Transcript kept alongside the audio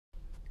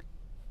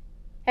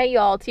Hey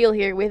y'all, Teal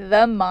here with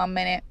the Mom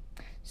Minute.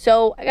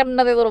 So I got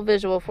another little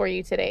visual for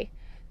you today.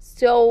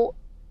 So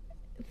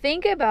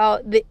think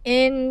about the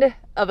end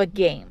of a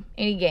game,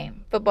 any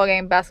game, football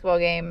game, basketball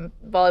game,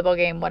 volleyball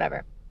game,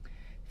 whatever.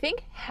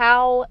 Think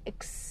how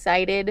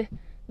excited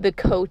the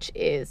coach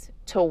is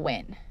to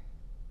win.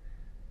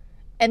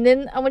 And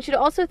then I want you to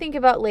also think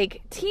about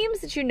like teams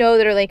that you know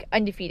that are like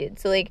undefeated.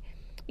 So like,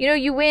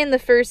 you win the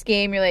first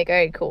game, you're like, all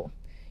right, cool.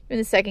 You win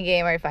the second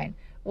game, all right, fine.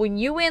 When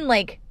you win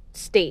like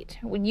state,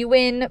 when you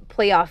win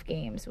playoff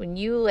games, when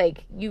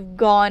you've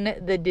gone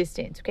the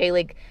distance, okay,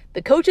 like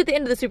the coach at the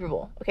end of the Super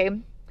Bowl, okay,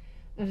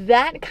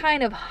 that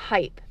kind of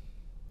hype,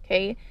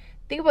 okay,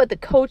 think about what the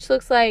coach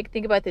looks like,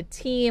 think about the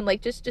team,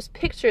 like just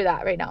picture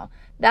that right now,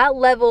 that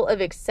level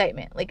of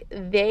excitement, like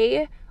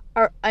they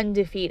are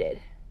undefeated,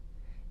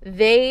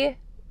 they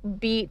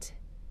beat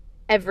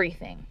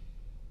everything.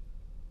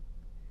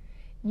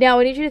 Now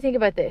I need you to think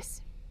about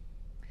this.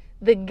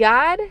 The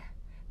God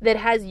that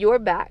has your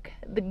back,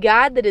 the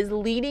God that is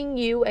leading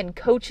you and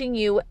coaching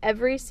you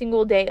every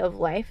single day of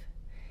life,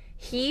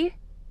 he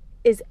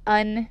is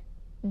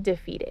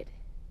undefeated.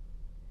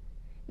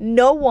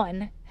 No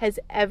one has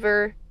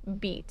ever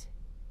beat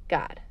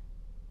God.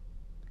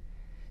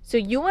 So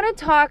you want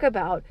to talk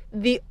about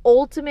the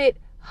ultimate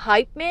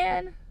hype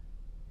man?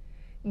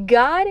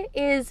 God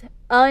is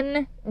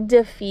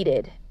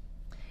undefeated.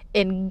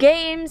 In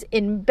games,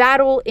 in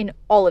battle, in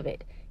all of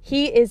it.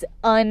 He is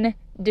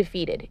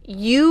undefeated.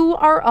 You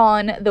are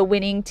on the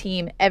winning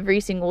team every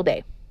single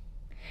day.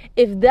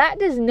 If that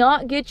does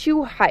not get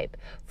you hype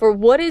for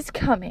what is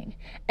coming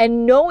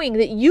and knowing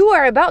that you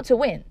are about to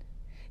win,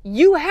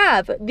 you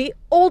have the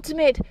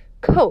ultimate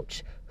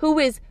coach who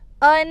is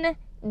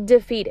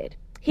undefeated.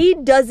 He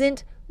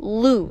doesn't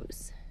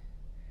lose.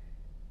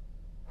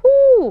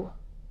 Whoo!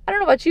 I don't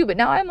know about you, but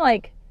now I'm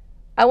like,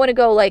 I want to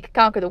go like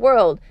conquer the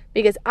world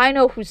because I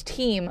know whose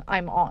team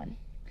I'm on.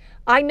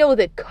 I know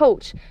the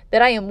coach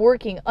that I am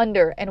working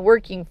under and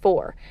working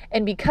for.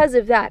 And because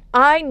of that,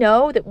 I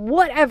know that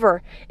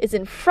whatever is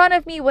in front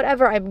of me,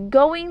 whatever I'm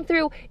going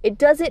through, it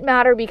doesn't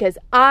matter because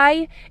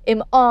I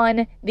am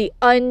on the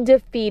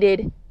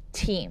undefeated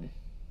team.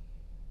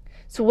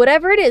 So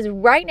whatever it is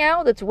right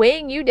now that's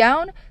weighing you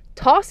down,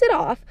 toss it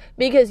off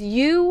because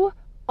you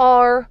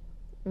are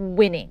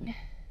winning.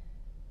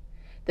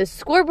 The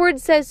scoreboard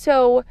says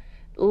so.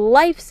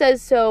 Life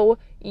says so.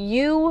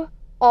 You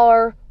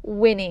are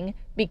winning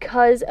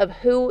because of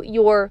who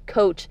your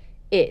coach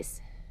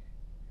is.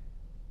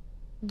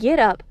 Get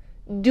up,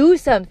 do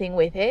something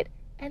with it,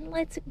 and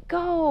let's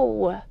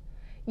go.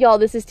 Y'all,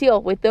 this is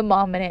Teal with the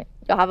Mom Minute.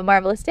 Y'all have a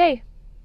marvelous day.